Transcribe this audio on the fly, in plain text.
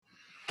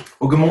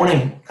Well, good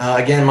morning.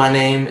 Again, my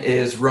name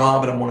is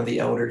Rob, and I'm one of the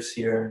elders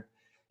here.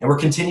 And we're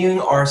continuing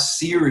our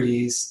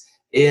series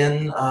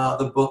in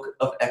the book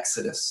of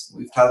Exodus.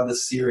 We've titled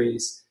this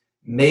series,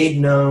 Made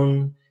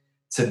Known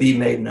to Be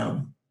Made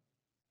Known.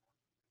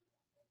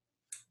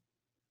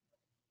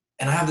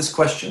 And I have this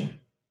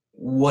question,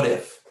 what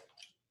if?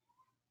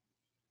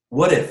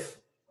 What if?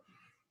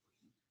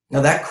 Now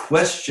that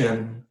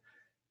question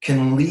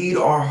can lead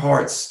our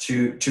hearts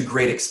to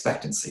great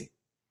expectancy.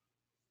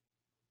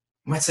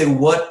 You might say,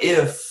 what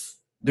if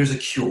there's a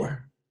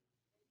cure?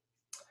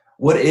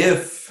 What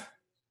if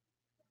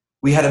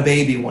we had a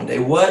baby one day?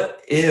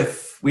 What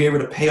if we were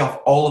able to pay off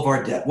all of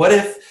our debt? What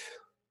if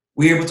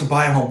we were able to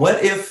buy a home?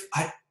 What if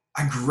I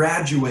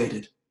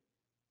graduated?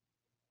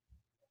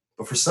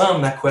 But for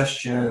some, that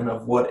question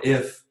of what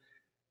if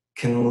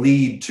can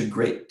lead to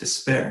great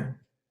despair.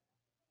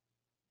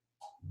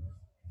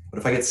 What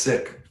if I get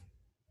sick?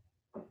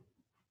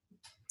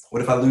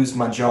 What if I lose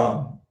my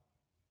job?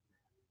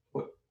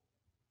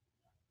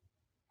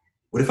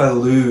 What if I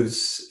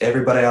lose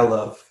everybody I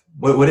love?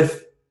 What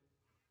if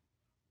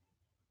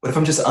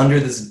I'm just under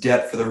this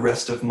debt for the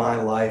rest of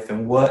my life?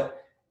 And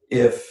what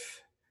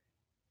if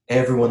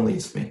everyone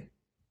leaves me?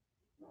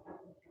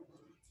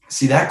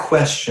 See, that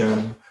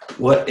question,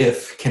 what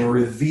if, can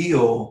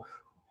reveal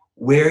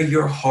where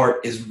your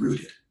heart is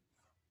rooted.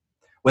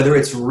 Whether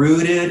it's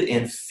rooted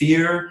in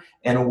fear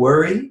and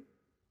worry,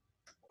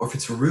 or if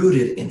it's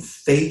rooted in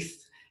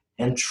faith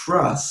and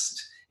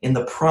trust in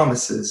the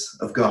promises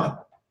of God.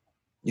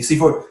 You see,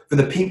 for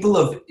the people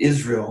of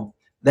Israel,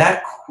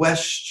 that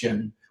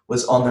question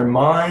was on their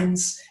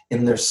minds,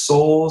 in their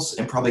souls,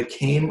 and probably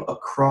came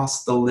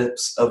across the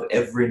lips of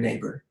every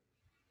neighbor.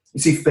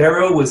 You see,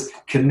 Pharaoh was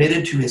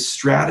committed to his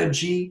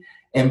strategy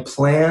and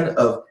plan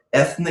of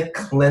ethnic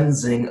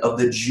cleansing of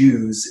the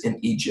Jews in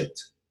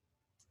Egypt.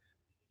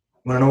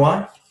 You want to know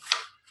why?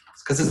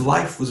 It's because his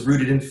life was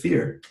rooted in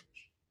fear.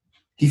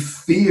 He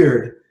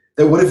feared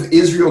that what if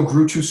Israel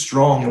grew too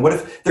strong, and what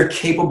if they're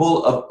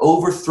capable of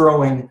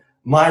overthrowing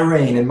my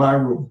reign and my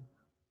rule?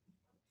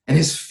 And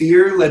his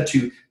fear led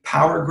to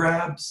power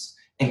grabs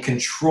and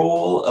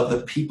control of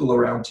the people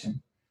around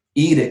him.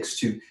 Edicts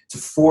to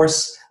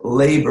force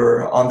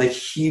labor on the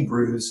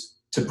Hebrews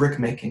to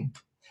brickmaking.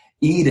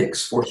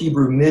 Edicts for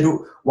Hebrew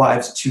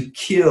midwives to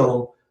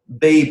kill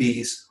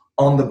babies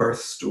on the birth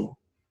stool.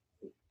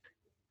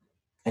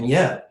 And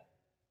yet,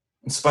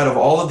 in spite of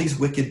all of these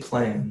wicked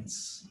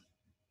plans,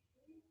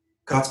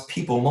 God's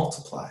people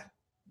multiplied.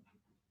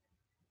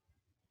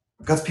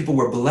 God's people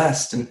were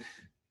blessed, and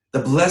the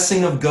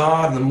blessing of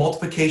God and the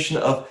multiplication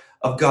of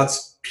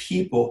God's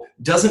people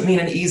doesn't mean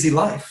an easy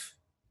life.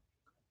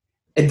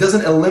 It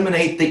doesn't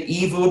eliminate the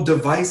evil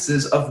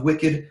devices of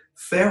wicked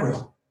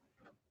Pharaoh.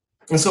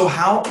 And so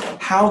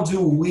how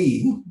do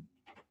we,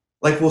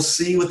 like we'll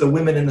see with the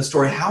women in the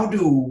story, how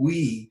do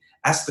we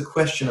ask the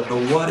question of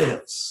the what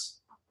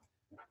ifs?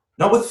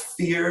 Not with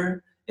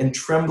fear and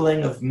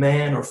trembling of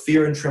man or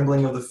fear and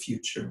trembling of the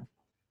future,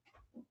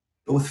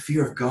 but with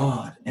fear of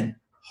God and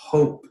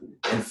hope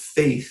and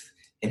faith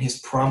in his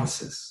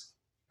promises.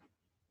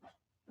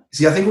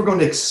 See, I think we're going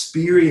to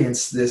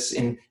experience this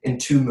in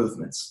two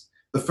movements.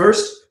 The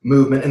first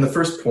movement and the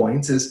first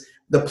point is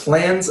the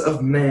plans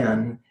of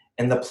man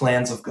and the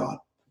plans of God.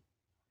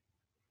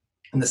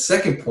 And the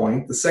second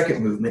point, the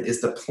second movement,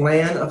 is the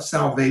plan of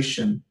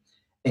salvation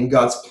and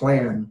God's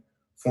plan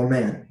for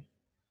man.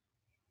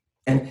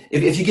 And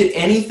if you get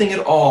anything at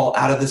all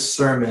out of this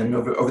sermon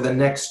over the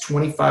next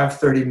 25,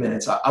 30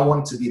 minutes, I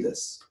want it to be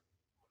this.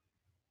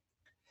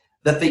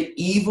 That the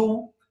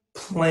evil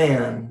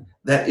plan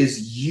that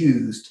is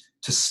used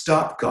to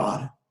stop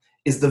God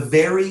is the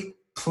very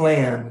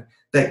plan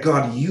that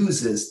God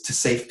uses to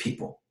save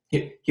people.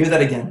 Hear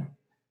that again.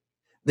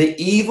 The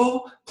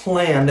evil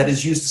plan that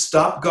is used to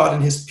stop God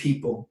and his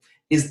people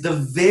is the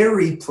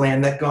very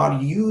plan that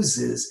God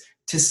uses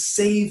to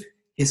save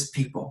his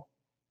people.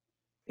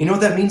 You know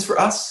what that means for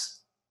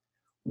us?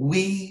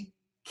 We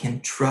can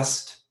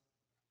trust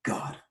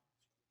God.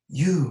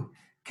 You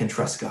can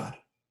trust God.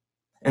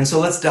 And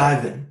so let's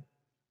dive in.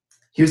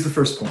 Here's the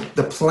first point.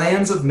 The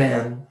plans of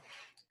man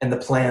and the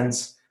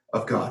plans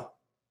of God.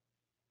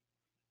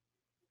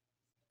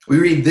 We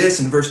read this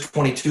in verse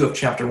 22 of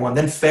chapter 1.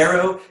 Then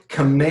Pharaoh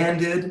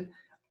commanded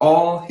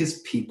all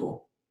his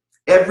people,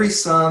 every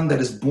son that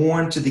is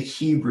born to the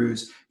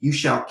Hebrews you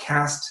shall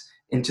cast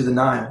into the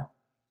Nile,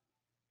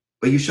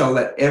 but you shall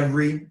let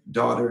every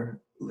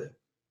daughter live.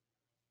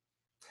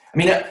 I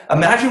mean,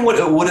 imagine what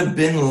it would have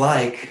been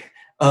like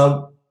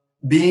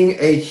being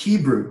a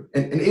Hebrew,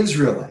 an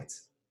Israelite.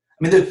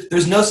 I mean,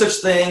 there's no such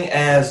thing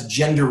as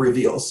gender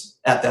reveals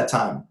at that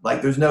time.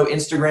 Like, there's no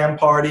Instagram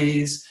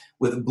parties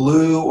with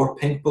blue or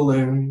pink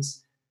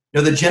balloons.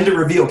 No, the gender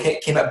reveal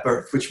came at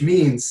birth, which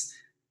means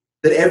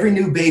that every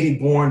new baby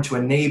born to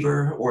a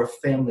neighbor or a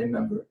family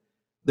member,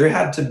 there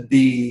had to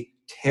be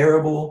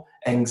terrible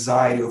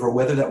anxiety over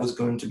whether that was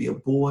going to be a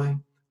boy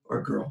or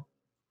a girl.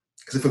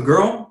 Because if a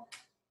girl,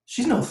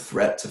 she's no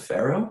threat to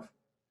Pharaoh.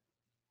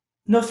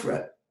 No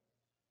threat.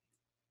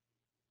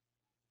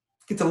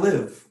 Get to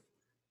live.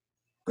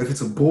 But if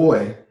it's a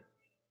boy,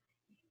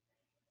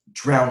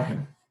 drown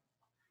him.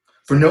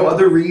 For no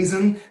other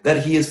reason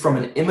that he is from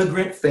an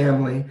immigrant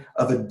family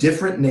of a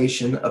different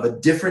nation, of a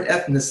different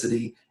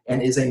ethnicity,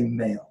 and is a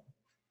male.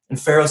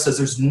 And Pharaoh says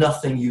there's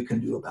nothing you can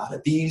do about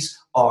it. These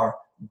are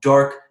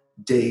dark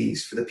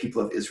days for the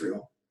people of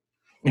Israel.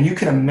 And you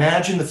can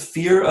imagine the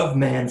fear of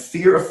man,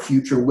 fear of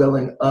future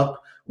welling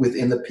up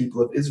within the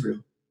people of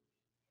Israel.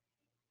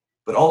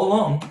 But all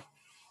along,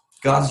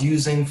 God's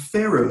using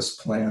Pharaoh's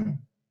plan,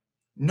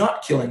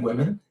 not killing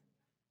women,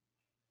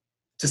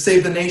 to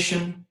save the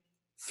nation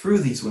through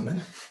these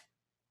women.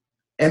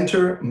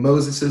 Enter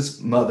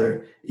Moses'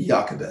 mother,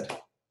 Jochebed.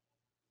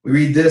 We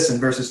read this in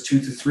verses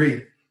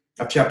 2-3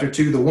 of chapter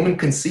 2. The woman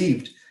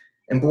conceived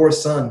and bore a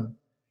son.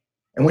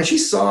 And when she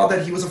saw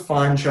that he was a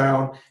fine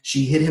child,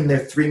 she hid him there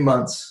 3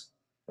 months.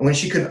 And when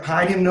she could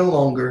hide him no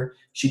longer,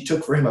 she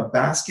took for him a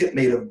basket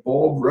made of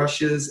bulb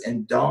rushes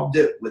and daubed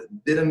it with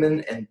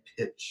bitumen and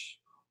pitch.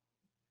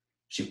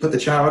 She put the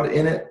child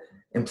in it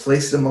and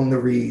placed it among the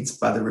reeds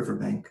by the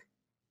riverbank.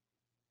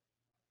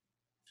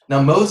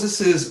 Now,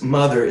 Moses'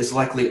 mother is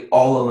likely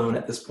all alone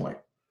at this point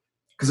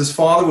because his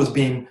father was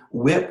being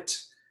whipped,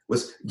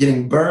 was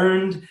getting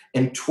burned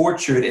and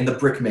tortured in the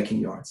brick-making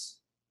yards.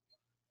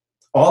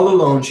 All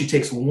alone, she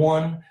takes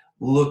one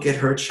look at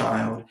her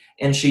child,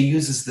 and she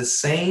uses the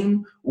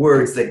same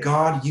words that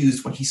God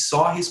used when he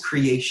saw his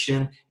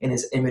creation and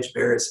his image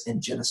bearers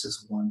in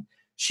Genesis 1.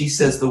 She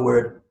says the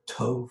word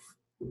tov,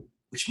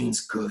 which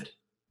means good.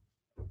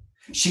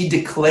 She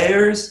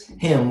declares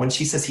him when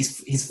she says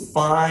he's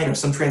fine, or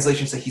some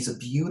translations say he's a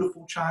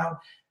beautiful child.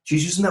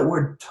 She's using that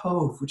word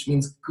tov, which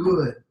means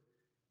good.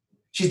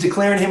 She's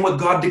declaring him what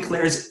God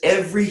declares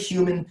every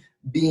human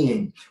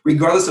being,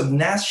 regardless of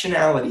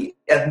nationality,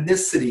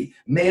 ethnicity,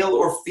 male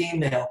or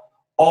female.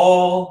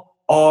 All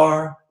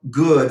are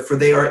good, for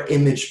they are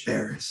image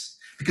bearers.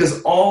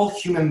 Because all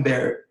human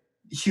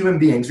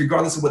beings,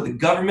 regardless of what the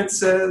government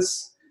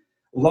says,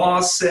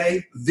 laws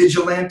say,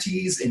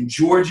 vigilantes in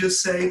Georgia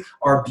say,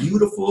 are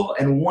beautiful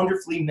and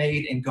wonderfully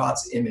made in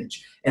God's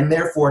image. And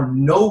therefore,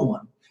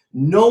 no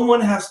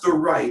one has the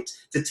right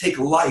to take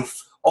life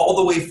all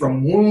the way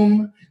from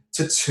womb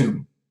to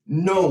tomb.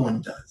 No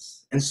one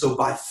does. And so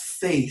by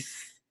faith,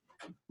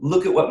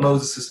 look at what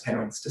Moses'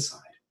 parents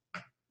decide.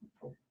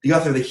 The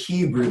author of the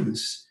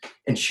Hebrews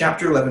in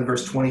chapter 11,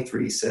 verse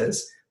 23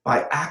 says,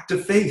 by act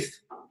of faith,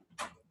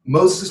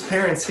 Moses'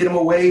 parents hid him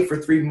away for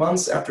 3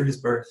 months after his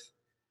birth.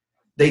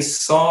 They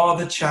saw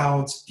the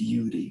child's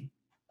beauty,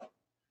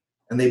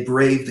 and they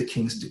braved the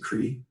king's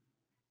decree.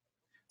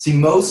 See,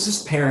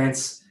 Moses'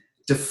 parents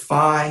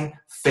defy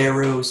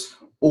Pharaoh's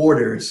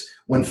orders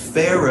when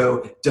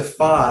Pharaoh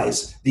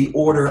defies the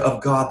order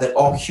of God that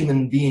all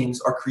human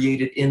beings are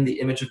created in the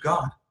image of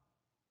God.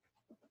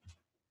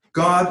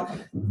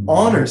 God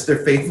honors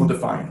their faithful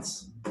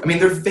defiance.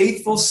 Their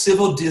faithful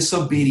civil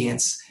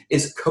disobedience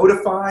is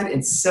codified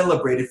and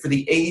celebrated for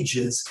the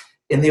ages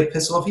in the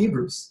Epistle of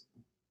Hebrews.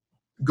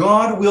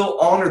 God will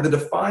honor the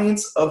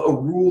defiance of a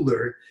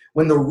ruler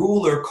when the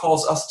ruler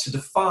calls us to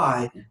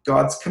defy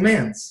God's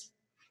commands.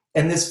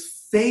 And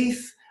this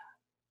faith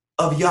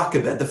of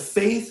Jochebed, the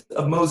faith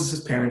of Moses'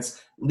 parents,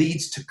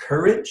 leads to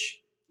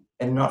courage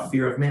and not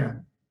fear of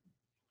man.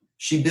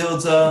 She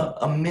builds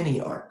a mini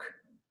ark.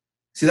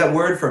 See, that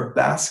word for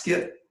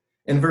basket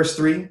in verse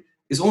 3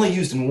 is only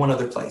used in one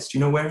other place. Do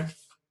you know where?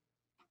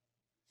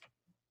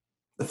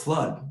 The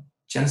flood,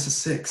 Genesis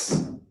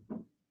 6,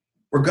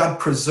 where God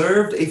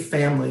preserved a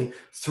family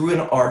through an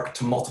ark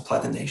to multiply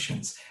the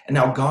nations. And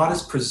now God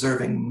is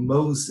preserving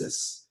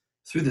Moses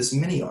through this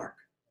mini ark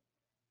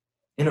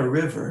in a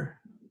river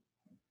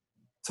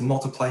to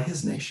multiply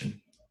his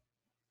nation.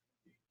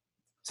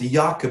 So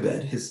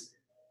Jochebed,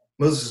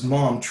 Moses'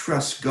 mom,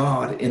 trusts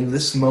God in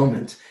this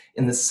moment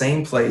in the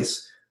same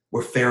place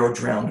where Pharaoh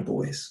drowned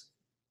boys,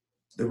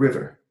 the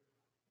river.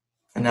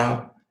 And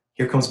now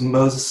here comes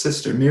Moses'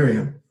 sister,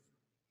 Miriam,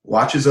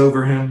 watches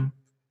over him.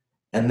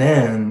 And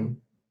then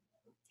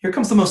here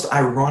comes the most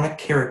ironic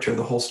character of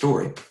the whole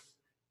story,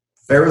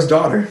 Pharaoh's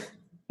daughter.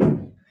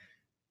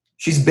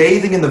 She's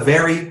bathing in the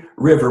very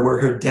river where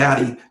her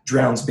daddy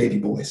drowns baby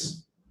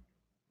boys.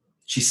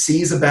 She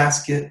sees a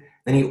basket,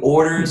 then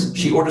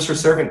she orders her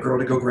servant girl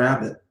to go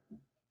grab it.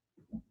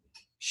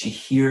 She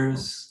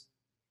hears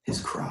his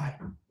cry,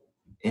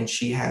 and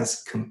she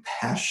has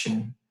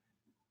compassion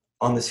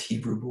on this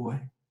Hebrew boy.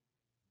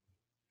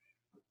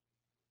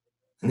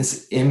 And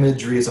this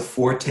imagery is a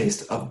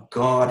foretaste of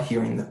God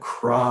hearing the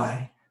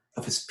cry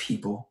of his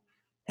people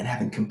and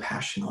having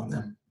compassion on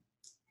them.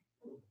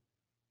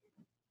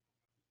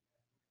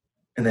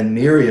 And then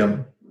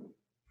Miriam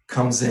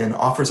comes in,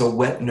 offers a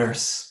wet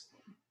nurse,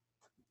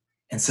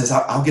 and says,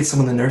 I'll get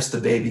someone to nurse the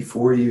baby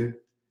for you.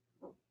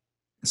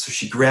 And so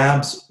she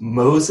grabs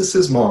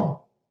Moses' mom.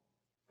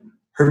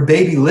 Her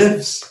baby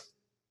lives.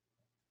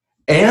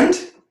 And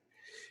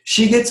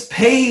she gets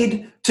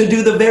paid to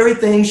do the very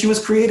thing she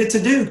was created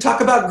to do.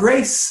 Talk about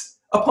grace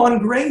upon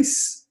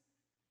grace.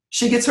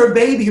 She gets her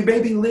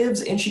baby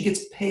lives, and she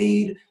gets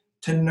paid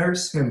to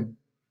nurse him.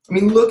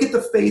 Look at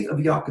the faith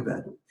of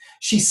Jochebed.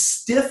 She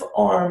stiff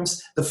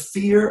arms the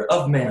fear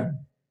of man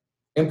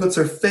and puts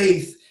her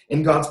faith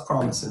in God's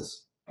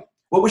promises.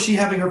 What was she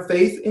having her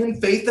faith in?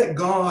 Faith that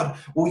God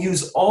will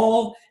use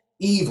all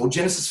evil,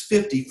 Genesis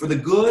 50, for the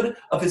good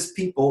of his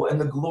people and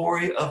the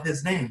glory of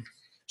his name.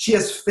 She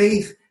has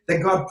faith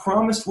that God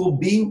promised he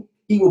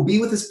will be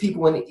with his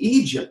people in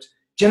Egypt,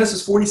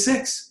 Genesis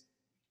 46.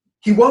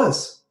 He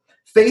was.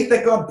 Faith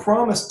that God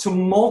promised to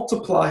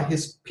multiply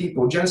his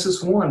people,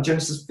 Genesis 1,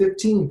 Genesis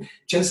 15,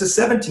 Genesis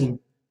 17.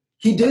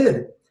 He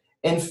did.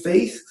 And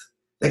faith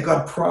that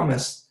God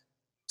promised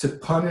to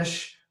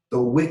punish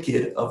the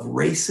wicked of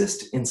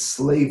racist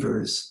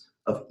enslavers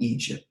of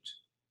Egypt.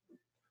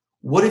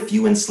 What if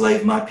you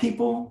enslave my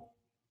people?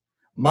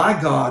 My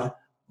God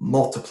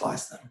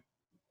multiplies them.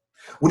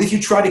 What if you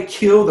try to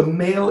kill the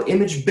male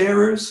image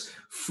bearers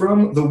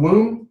from the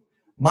womb?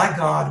 My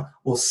God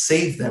will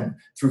save them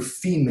through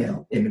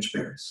female image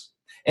bearers.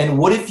 And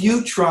what if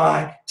you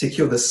try to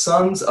kill the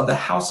sons of the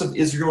house of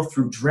Israel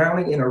through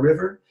drowning in a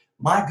river?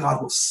 My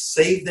God will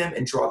save them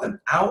and draw them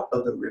out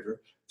of the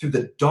river through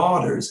the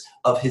daughters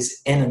of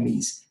his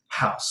enemy's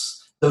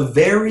house. The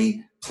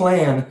very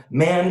plan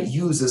man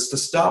uses to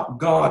stop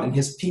God and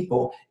his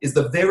people is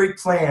the very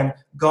plan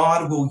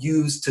God will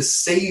use to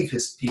save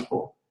his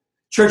people.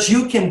 Church,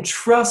 you can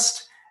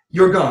trust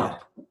your God.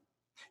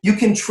 You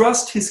can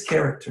trust his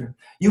character.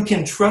 You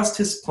can trust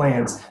his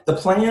plans. The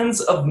plans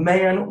of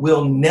man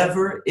will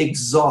never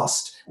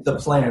exhaust the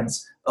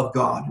plans of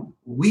God.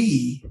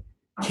 We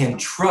can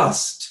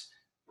trust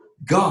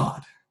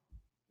God.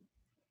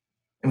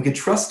 And we can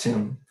trust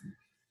him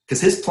because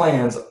his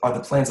plans are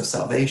the plans of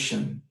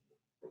salvation.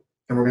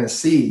 And we're going to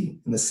see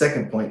in the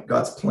second point,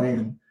 God's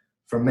plan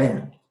for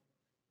man.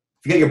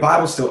 If you get your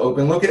Bible still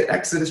open, look at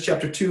Exodus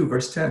chapter 2,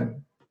 verse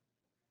 10.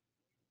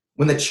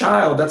 When the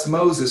child, that's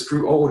Moses,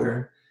 grew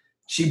older,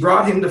 she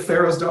brought him to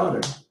Pharaoh's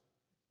daughter,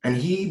 and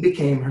he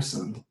became her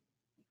son.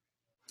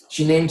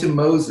 She named him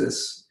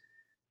Moses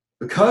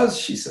because,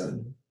 she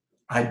said,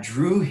 I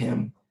drew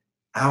him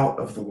out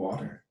of the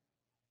water.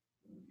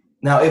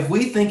 Now, if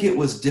we think it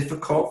was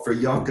difficult for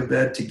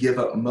Jochebed to give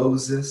up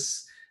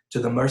Moses to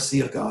the mercy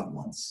of God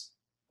once,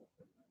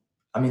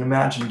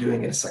 imagine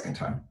doing it a second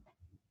time.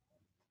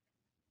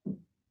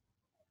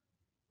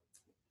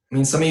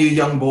 Some of you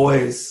young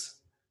boys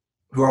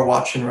who are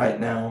watching right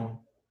now,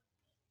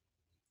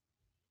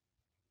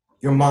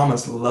 your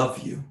mamas love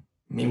you.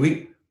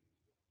 We've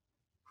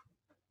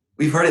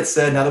heard it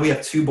said, now that we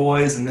have 2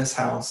 boys in this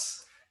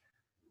house,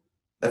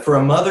 that for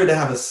a mother to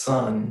have a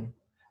son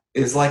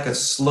is like a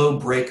slow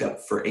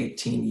breakup for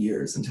 18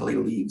 years until he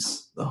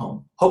leaves the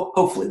home.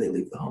 Hopefully they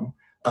leave the home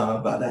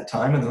by that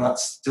time and they're not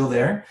still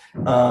there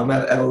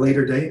at a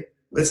later date.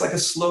 But it's like a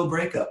slow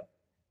breakup.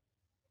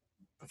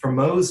 For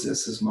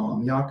Moses, his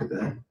mom,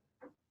 Jochebed,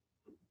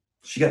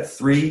 she got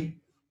 3,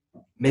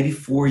 maybe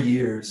 4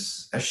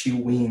 years as she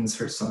weans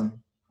her son.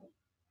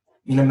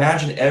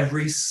 Imagine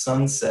every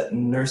sunset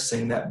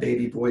nursing that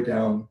baby boy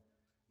down,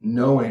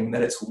 knowing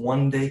that it's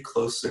one day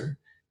closer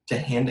to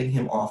handing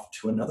him off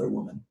to another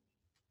woman.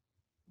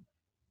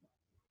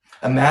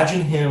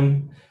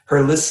 Imagine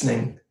her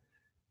listening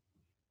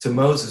to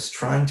Moses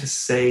trying to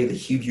say the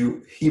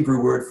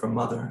Hebrew word for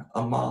mother,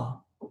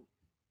 Amah,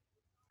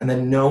 and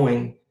then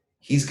knowing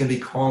he's going to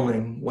be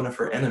calling one of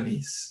her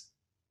enemies,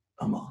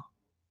 Amah.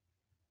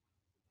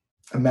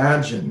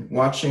 Imagine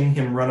watching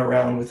him run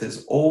around with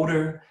his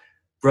older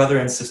brother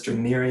and sister,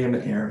 Miriam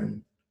and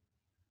Aaron,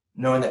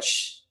 knowing that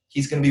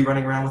he's going to be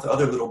running around with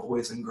other little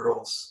boys and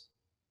girls.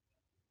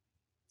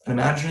 And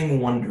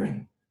imagining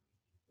wondering,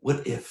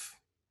 what if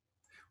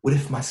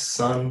my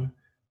son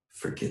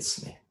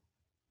forgets me?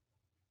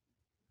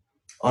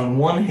 On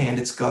one hand,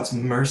 it's God's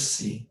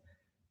mercy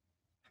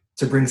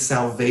to bring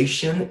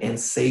salvation and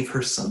save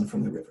her son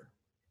from the river.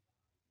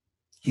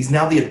 He's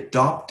now the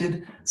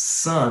adopted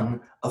son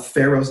of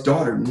Pharaoh's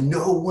daughter.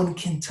 No one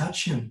can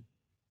touch him.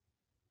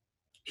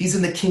 He's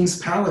in the king's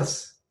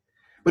palace.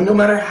 But no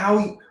matter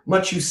how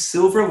much you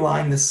silver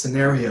line this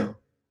scenario,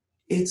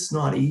 it's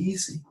not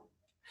easy.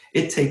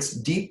 It takes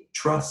deep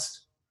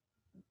trust.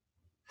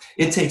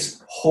 It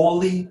takes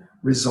holy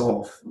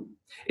resolve.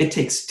 It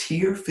takes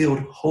tear-filled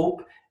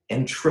hope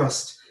and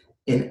trust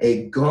in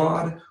a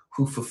God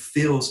who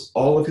fulfills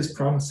all of his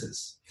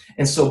promises.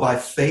 And so by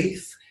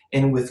faith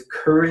and with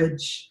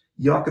courage,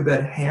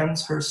 Jochebed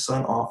hands her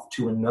son off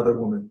to another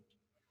woman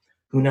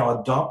who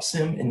now adopts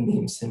him and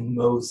names him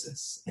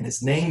Moses. And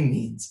his name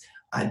means,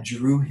 I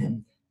drew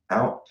him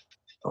out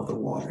of the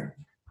water.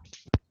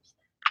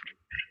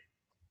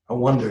 I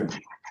wonder,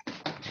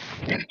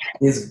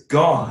 is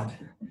God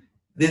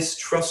this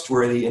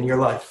trustworthy in your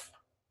life?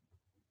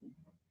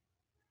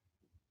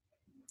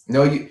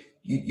 No,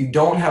 you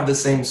don't have the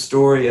same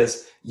story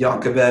as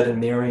Jochebed and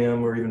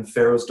Miriam or even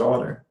Pharaoh's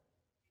daughter.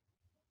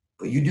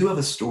 But you do have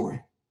a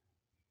story.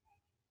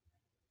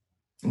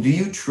 And do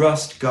you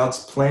trust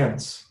God's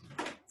plans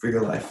for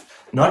your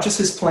life? Not just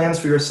his plans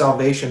for your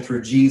salvation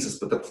through Jesus,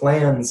 but the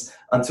plans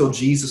until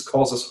Jesus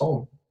calls us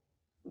home.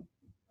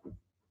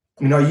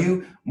 Are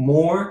you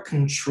more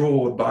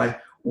controlled by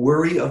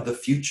worry of the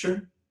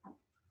future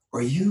Or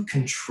are you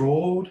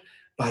controlled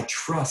by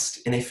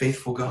trust in a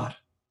faithful God?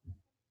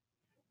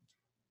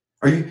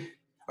 Are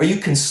you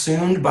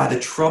consumed by the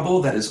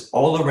trouble that is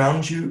all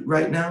around you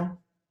right now?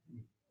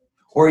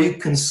 Or are you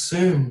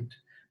consumed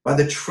by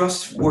the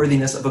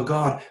trustworthiness of a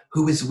God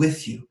who is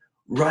with you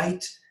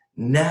right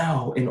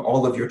now in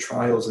all of your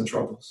trials and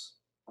troubles?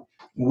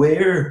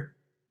 Where,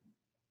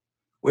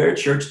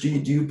 church, do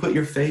you put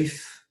your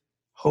faith,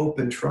 hope,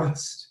 and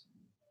trust?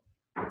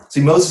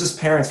 See, Moses'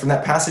 parents, from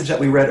that passage that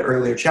we read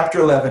earlier, chapter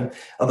 11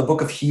 of the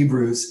book of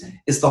Hebrews,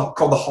 is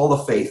called the Hall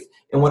of Faith.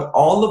 And what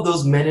all of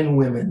those men and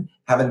women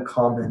have in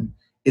common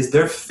is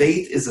their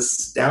faith is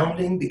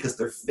astounding because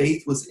their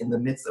faith was in the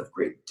midst of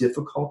great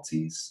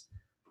difficulties,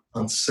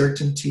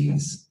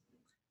 uncertainties,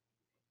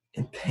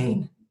 and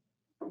pain.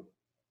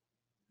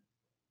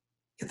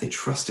 Yet they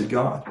trusted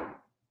God.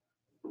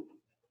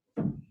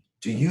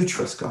 Do you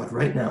trust God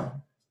right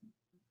now?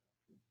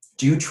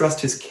 Do you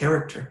trust his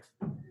character?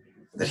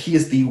 That he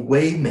is the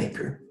way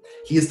maker.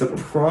 He is the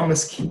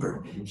promise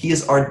keeper. He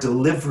is our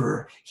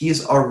deliverer. He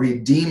is our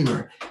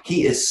redeemer.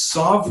 He is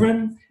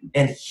sovereign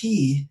and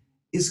he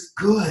is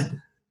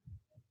good.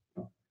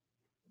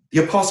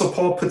 The Apostle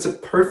Paul puts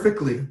it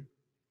perfectly.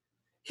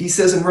 He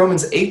says in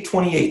Romans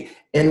 8:28,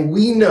 and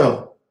we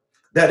know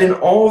that in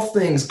all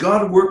things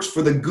God works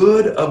for the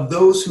good of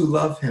those who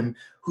love him,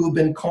 who have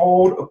been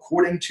called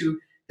according to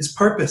his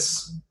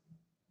purpose.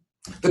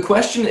 The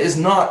question is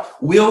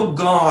not, will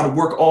God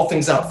work all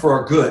things out for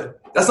our good?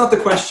 That's not the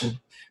question.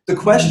 The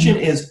question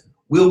is,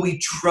 will we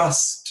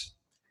trust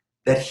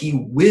that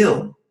he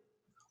will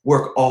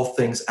work all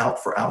things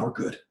out for our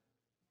good?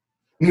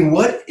 I mean,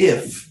 what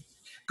if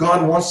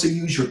God wants to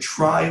use your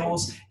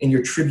trials and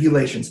your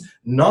tribulations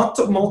not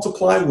to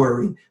multiply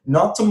worry,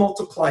 not to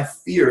multiply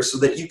fear so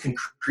that you can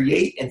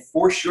create and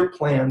force your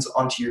plans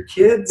onto your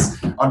kids,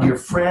 onto your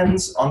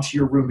friends, onto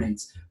your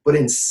roommates, but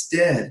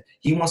instead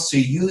he wants to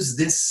use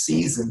this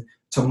season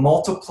to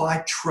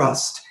multiply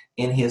trust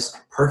in his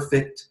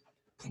perfect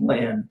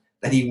plan,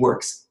 that he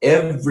works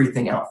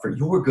everything out for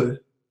your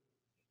good?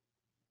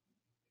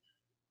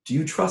 Do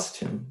you trust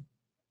him?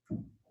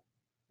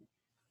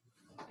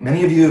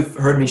 Many of you have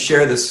heard me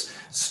share this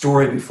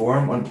story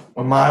before.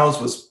 When Miles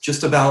was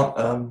just about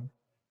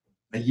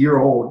a year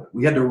old,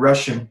 we had to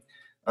rush him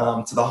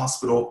to the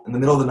hospital in the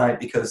middle of the night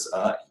because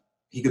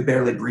he could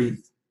barely breathe.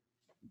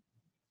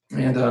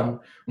 And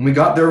when we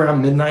got there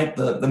around midnight,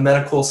 the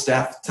medical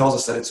staff tells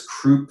us that it's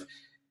croup.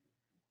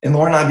 And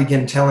Laura and I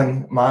began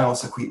telling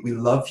Miles, like, we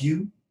love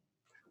you.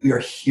 We are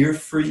here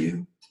for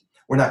you.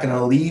 We're not going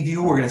to leave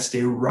you. We're going to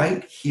stay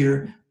right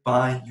here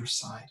by your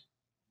side.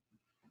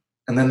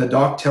 And then the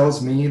doc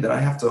tells me that I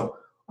have to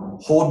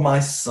hold my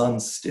son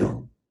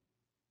still.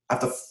 I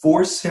have to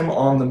force him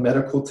on the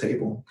medical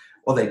table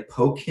while they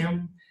poke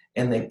him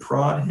and they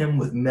prod him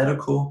with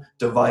medical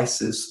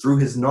devices through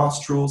his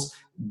nostrils,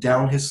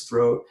 down his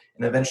throat,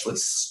 and eventually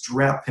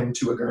strap him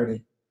to a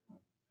gurney.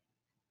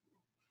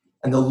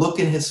 And the look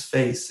in his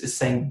face is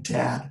saying,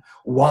 Dad,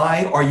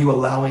 why are you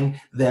allowing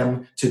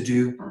them to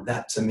do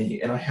that to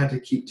me? And I had to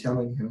keep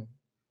telling him.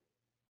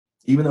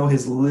 Even though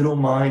his little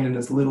mind and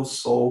his little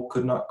soul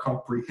could not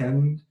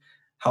comprehend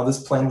how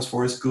this plan was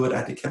for his good, I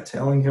had to keep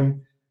telling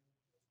him,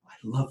 I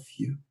love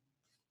you.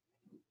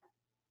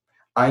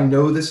 I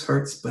know this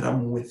hurts, but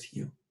I'm with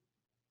you.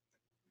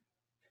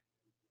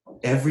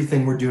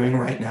 Everything we're doing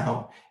right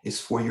now is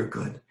for your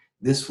good.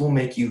 This will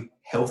make you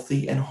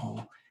healthy and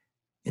whole.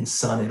 And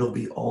son, it'll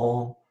be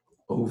all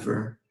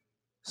over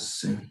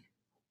soon.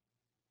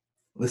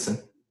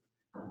 Listen,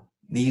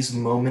 these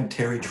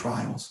momentary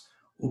trials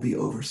will be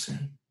over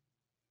soon.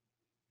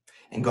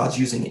 And God's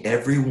using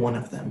every one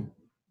of them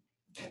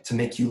to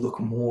make you look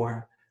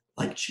more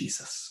like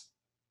Jesus.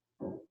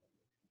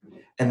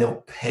 And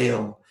they'll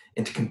pale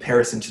into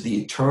comparison to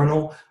the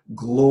eternal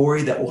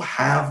glory that we'll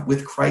have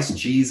with Christ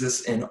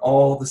Jesus and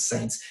all the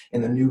saints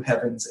in the new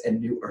heavens and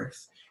new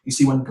earth. You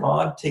see, when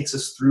God takes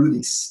us through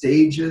these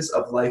stages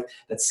of life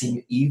that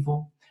seem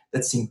evil,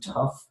 that seem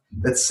tough,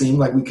 that seem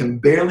like we can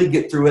barely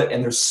get through it,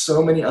 and there's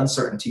so many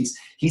uncertainties,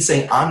 he's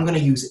saying, I'm going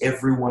to use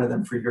every one of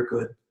them for your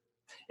good.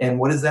 And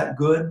what is that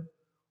good?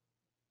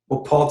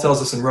 Well, Paul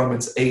tells us in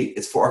Romans 8,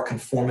 it's for our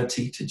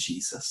conformity to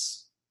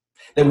Jesus.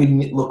 That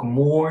we look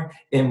more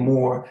and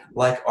more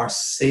like our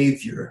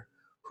Savior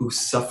who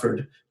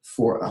suffered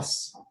for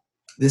us.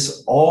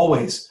 This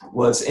always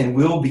was and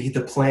will be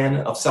the plan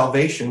of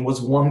salvation, was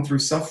won through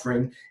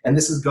suffering. And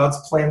this is God's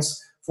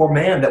plans for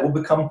man, that will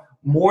become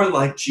more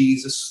like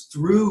Jesus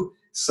through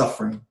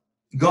suffering.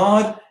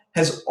 God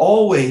has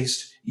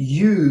always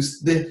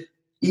used the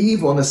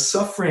evil and the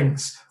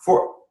sufferings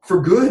for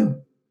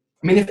good.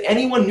 I mean, if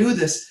anyone knew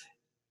this,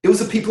 it was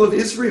the people of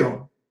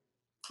Israel.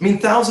 I mean,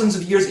 thousands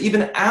of years,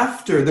 even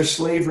after their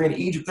slavery in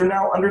Egypt, they're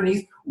now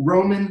underneath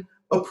Roman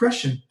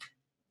oppression.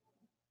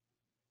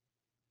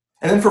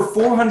 And then for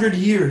 400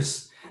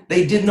 years,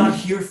 they did not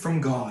hear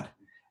from God.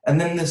 And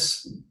then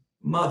this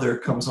mother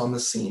comes on the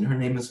scene. Her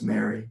name is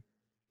Mary.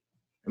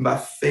 And by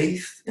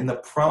faith in the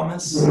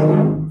promise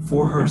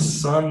for her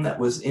son that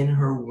was in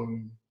her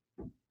womb,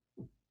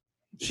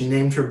 she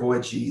named her boy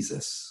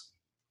Jesus.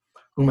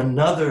 whom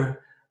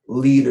another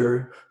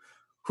leader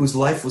whose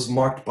life was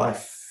marked by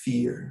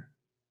fear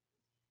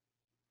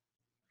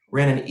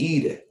ran an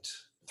edict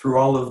through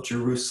all of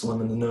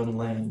Jerusalem and the known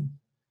land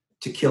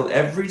to kill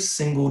every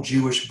single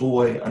Jewish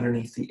boy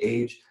underneath the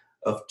age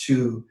of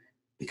 2,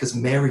 because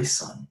Mary's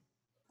son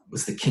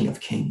was the King of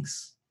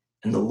Kings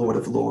and the Lord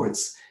of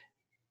Lords,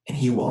 and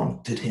he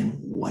wanted him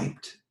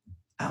wiped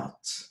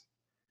out.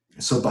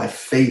 So by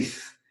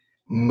faith,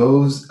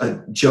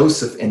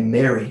 Joseph and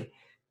Mary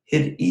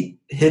hid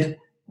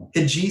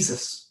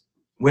Jesus.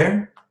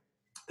 Where?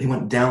 They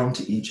went down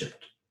to Egypt.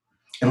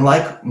 And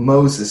like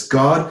Moses,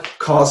 God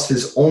caused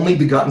his only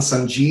begotten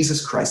son,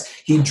 Jesus Christ.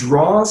 He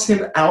draws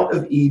him out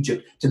of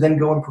Egypt to then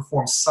go and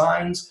perform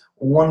signs,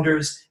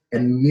 wonders,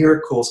 and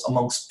miracles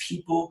amongst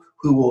people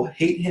who will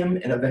hate him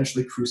and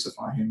eventually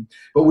crucify him.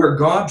 But where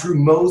God drew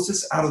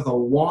Moses out of the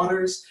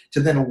waters to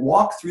then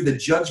walk through the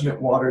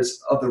judgment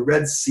waters of the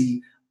Red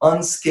Sea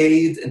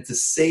unscathed and to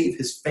save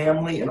his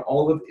family and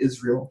all of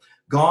Israel,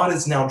 God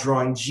is now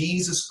drawing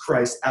Jesus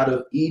Christ out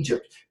of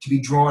Egypt to be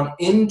drawn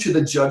into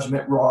the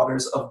judgment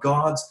waters of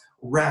God's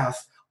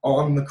wrath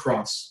on the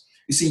cross.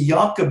 You see,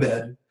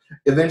 Jochebed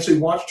eventually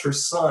watched her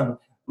son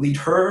lead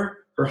her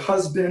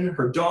husband,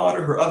 her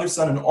daughter, her other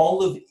son, and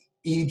all of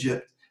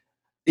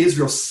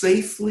Israel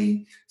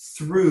safely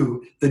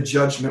through the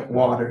judgment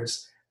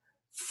waters,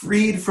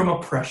 freed from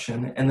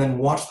oppression, and then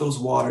watch those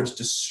waters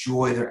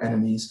destroy their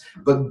enemies.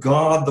 But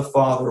God the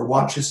Father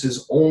watches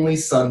his only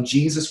son,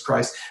 Jesus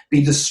Christ,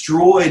 be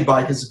destroyed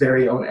by his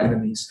very own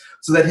enemies,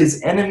 so that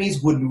his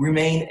enemies would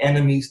remain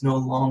enemies no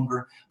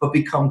longer, but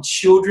become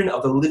children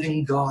of the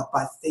living God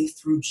by faith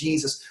through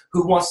Jesus,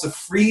 who wants to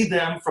free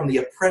them from the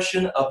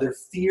oppression of their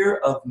fear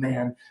of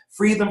man,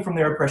 free them from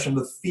their oppression of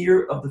the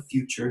fear of the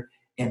future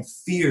and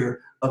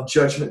fear of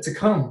judgment to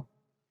come.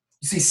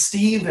 You see,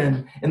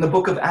 Stephen in the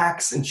book of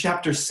Acts in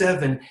chapter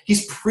 7,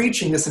 he's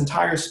preaching this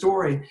entire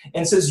story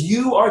and says,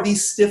 you are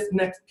these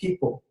stiff-necked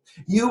people.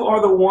 You are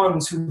the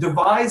ones who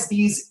devised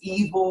these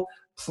evil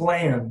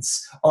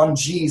plans on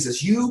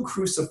Jesus. You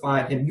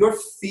crucified him. Your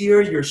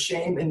fear, your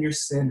shame, and your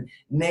sin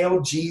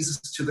nailed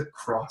Jesus to the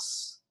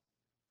cross.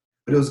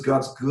 But it was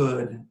God's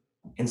good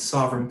and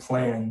sovereign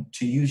plan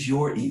to use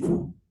your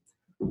evil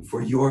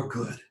for your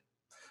good,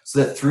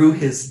 so that through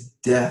his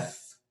death,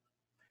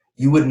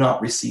 you would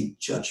not receive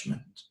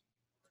judgment,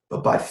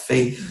 but by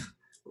faith,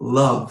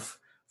 love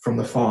from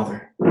the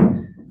Father.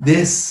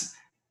 This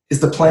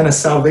is the plan of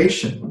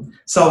salvation.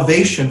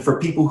 Salvation for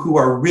people who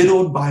are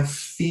riddled by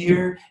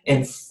fear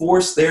and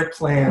force their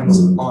plans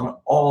on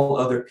all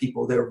other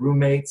people, their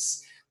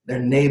roommates, their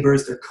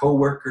neighbors, their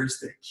co-workers,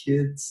 their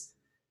kids.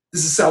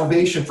 This is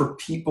salvation for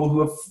people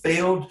who have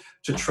failed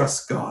to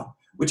trust God,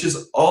 which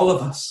is all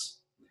of us.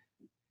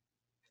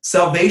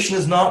 Salvation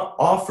is not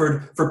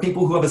offered for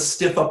people who have a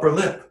stiff upper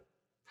lip.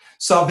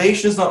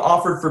 Salvation is not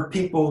offered for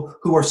people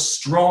who are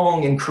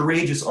strong and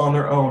courageous on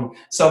their own.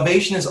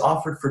 Salvation is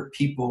offered for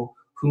people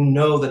who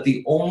know that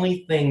the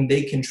only thing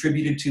they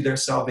contributed to their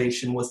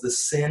salvation was the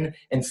sin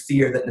and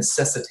fear that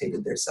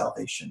necessitated their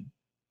salvation.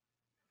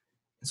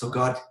 And so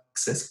God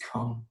says,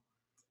 come.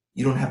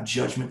 You don't have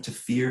judgment to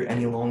fear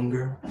any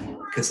longer,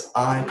 because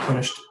I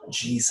punished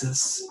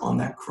Jesus on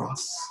that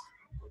cross.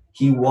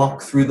 He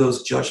walked through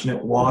those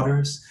judgment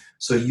waters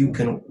so you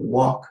can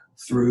walk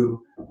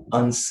through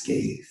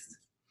unscathed.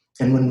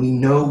 And when we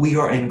know we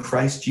are in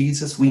Christ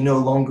Jesus, we no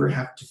longer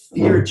have to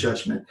fear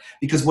judgment,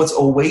 because what's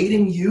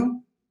awaiting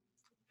you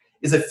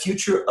is a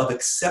future of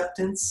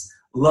acceptance,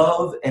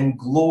 love, and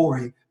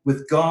glory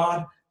with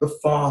God the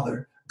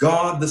Father,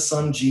 God the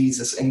Son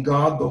Jesus, and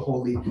God the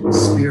Holy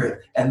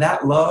Spirit. And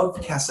that love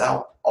casts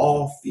out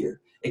all fear.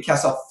 It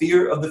casts out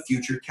fear of the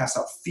future, casts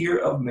out fear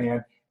of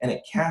man, and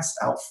it casts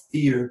out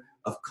fear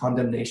of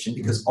condemnation,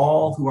 because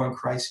all who are in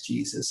Christ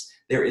Jesus,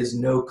 there is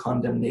no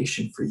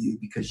condemnation for you,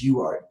 because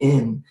you are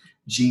in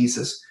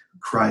Jesus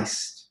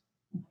Christ.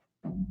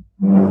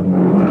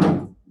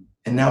 And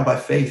now by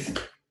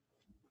faith,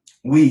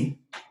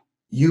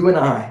 you and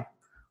I,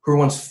 who were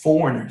once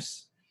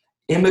foreigners,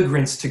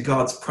 immigrants to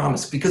God's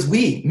promise, because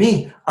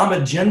I'm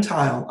a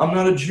Gentile, I'm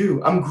not a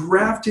Jew, I'm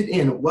grafted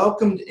in,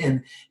 welcomed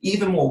in.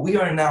 Even more, we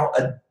are now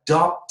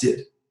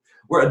adopted.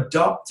 We're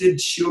adopted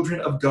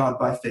children of God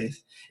by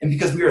faith. And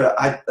because we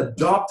are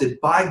adopted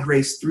by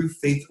grace through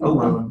faith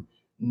alone,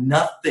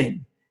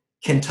 nothing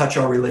can touch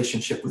our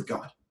relationship with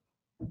God.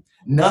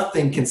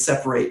 Nothing can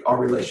separate our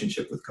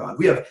relationship with God.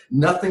 We have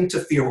nothing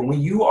to fear.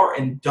 When you are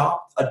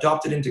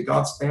adopted into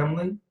God's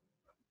family,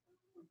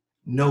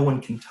 no one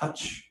can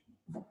touch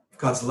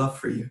God's love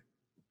for you.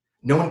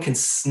 No one can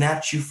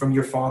snatch you from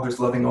your Father's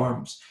loving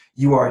arms.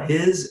 You are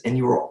his, and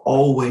you will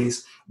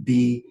always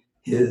be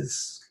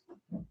his.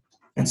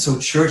 And so,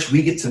 church,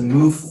 we get to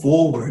move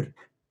forward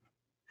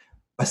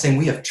by saying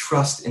we have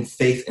trust and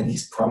faith in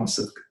these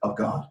promises of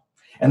God.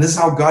 And this is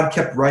how God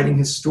kept writing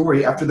his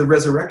story after the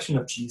resurrection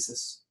of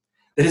Jesus.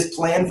 That his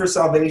plan for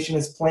salvation,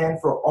 his plan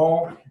for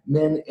all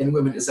men and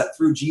women, is that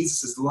through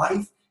Jesus'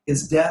 life,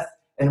 his death,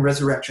 and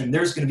resurrection,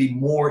 there's going to be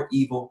more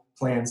evil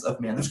plans of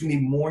man. There's going to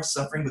be more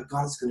suffering, but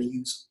God is going to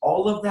use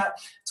all of that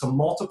to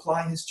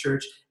multiply his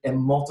church and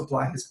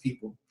multiply his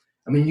people.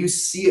 I mean, you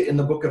see it in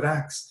the book of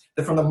Acts,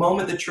 that from the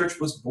moment the church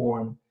was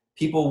born,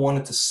 people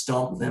wanted to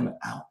stomp them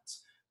out.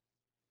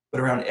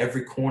 But around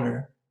every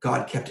corner,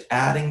 God kept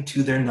adding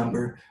to their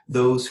number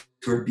those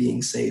who were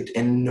being saved,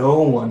 and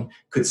no one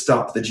could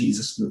stop the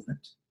Jesus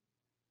movement.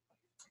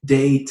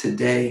 Day to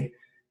day,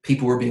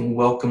 people were being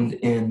welcomed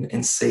in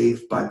and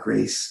saved by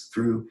grace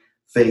through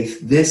faith.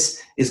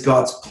 This is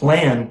God's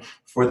plan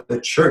for the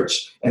church,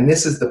 and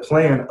this is the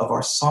plan of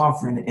our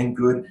sovereign and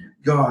good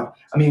God.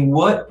 I mean,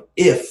 what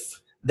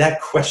if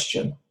that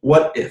question,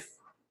 what if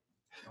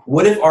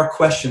our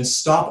questions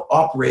stop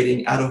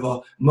operating out of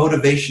a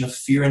motivation of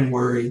fear and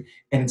worry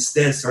and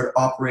instead start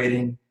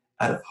operating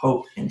out of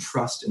hope and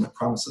trust in the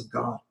promise of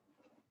God?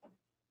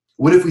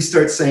 What if we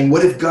start saying,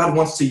 what if God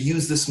wants to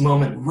use this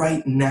moment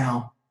right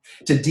now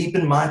to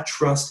deepen my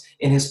trust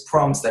in his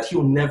promise that he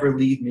will never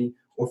leave me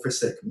or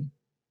forsake me?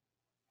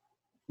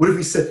 What if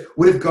we said,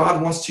 what if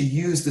God wants to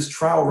use this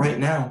trial right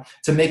now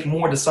to make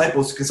more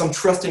disciples because I'm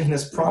trusting in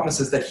his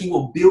promises that he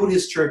will build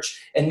his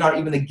church and not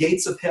even the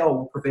gates of hell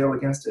will prevail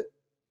against it?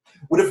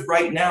 What if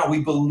right now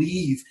we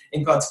believe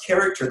in God's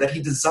character, that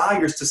he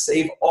desires to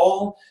save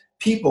all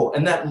people,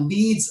 and that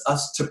leads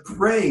us to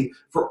pray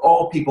for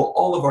all people,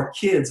 all of our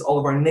kids, all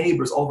of our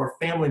neighbors, all of our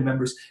family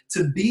members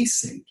to be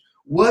saved?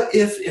 What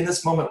if in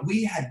this moment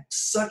we had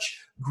such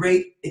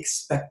great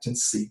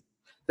expectancy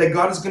that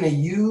God is going to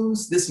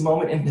use this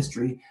moment in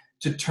history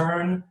to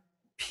turn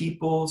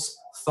people's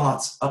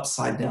thoughts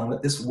upside down,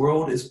 that this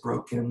world is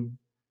broken,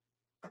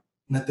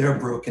 and that they're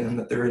broken, and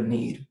that they're in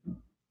need?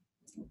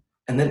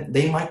 And then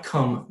they might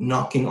come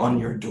knocking on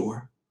your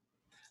door,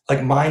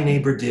 like my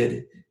neighbor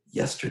did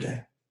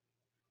yesterday.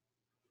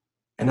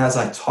 And as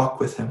I talk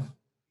with him,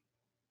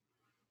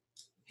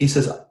 he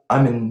says,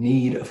 I'm in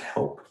need of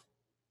help.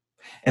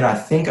 And I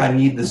think I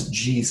need this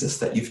Jesus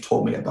that you've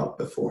told me about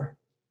before.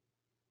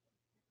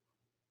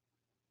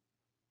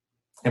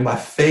 And by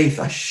faith,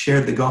 I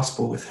shared the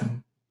gospel with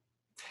him.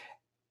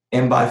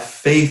 And by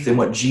faith in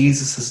what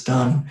Jesus has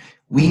done,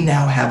 we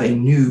now have a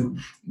new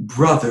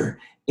brother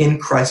in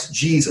Christ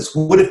Jesus.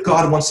 What if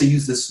God wants to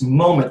use this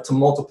moment to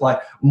multiply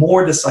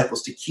more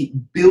disciples, to keep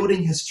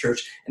building his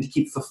church and to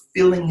keep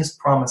fulfilling his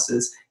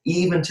promises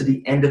even to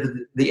the end of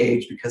the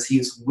age, because he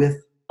is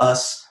with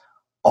us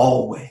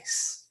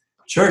always?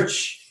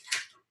 Church,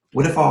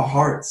 what if our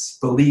hearts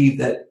believe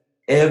that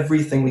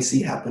everything we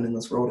see happen in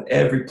this world,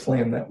 every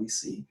plan that we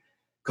see,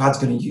 God's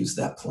going to use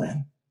that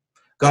plan?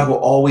 God will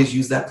always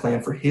use that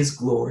plan for his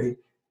glory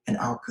and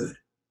our good.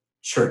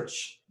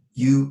 Church,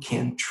 you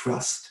can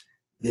trust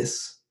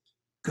this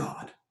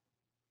God.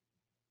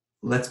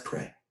 Let's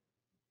pray.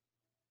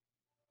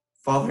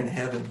 Father in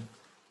heaven,